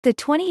The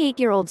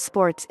 28-year-old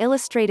Sports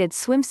Illustrated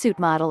swimsuit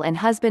model and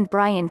husband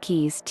Brian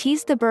Keyes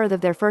teased the birth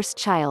of their first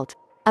child,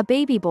 a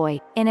baby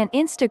boy, in an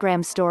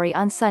Instagram story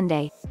on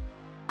Sunday.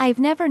 "I've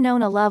never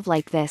known a love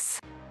like this.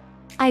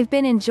 I've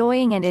been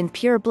enjoying and in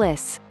pure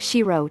bliss,"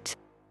 she wrote.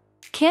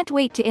 "Can't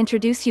wait to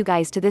introduce you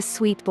guys to this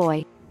sweet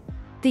boy."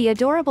 The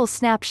adorable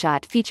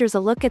snapshot features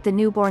a look at the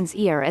newborn's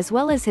ear as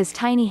well as his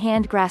tiny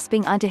hand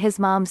grasping onto his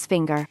mom's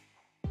finger.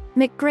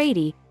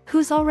 McGrady,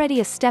 who's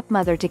already a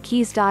stepmother to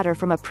Keyes' daughter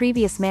from a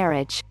previous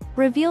marriage,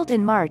 revealed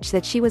in March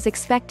that she was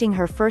expecting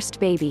her first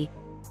baby.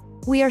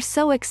 "We are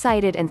so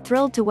excited and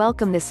thrilled to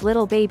welcome this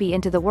little baby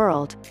into the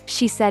world,"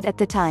 she said at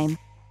the time.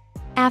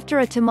 "After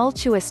a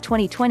tumultuous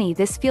 2020,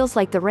 this feels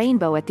like the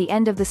rainbow at the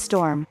end of the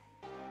storm."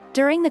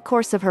 During the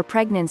course of her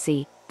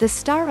pregnancy, the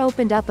star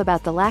opened up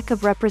about the lack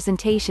of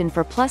representation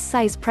for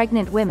plus-size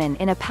pregnant women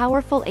in a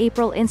powerful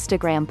April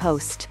Instagram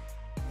post.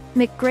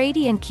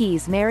 McGrady and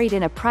Keyes married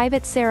in a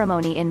private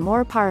ceremony in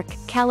Moore Park,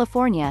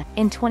 California,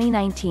 in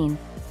 2019.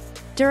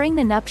 During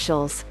the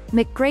nuptials,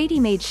 McGrady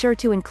made sure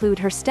to include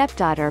her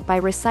stepdaughter by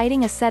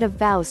reciting a set of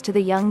vows to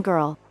the young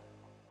girl.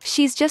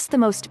 "She's just the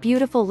most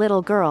beautiful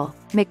little girl,"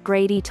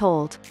 McGrady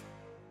told.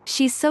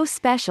 "She's so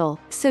special,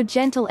 so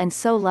gentle and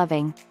so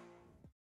loving.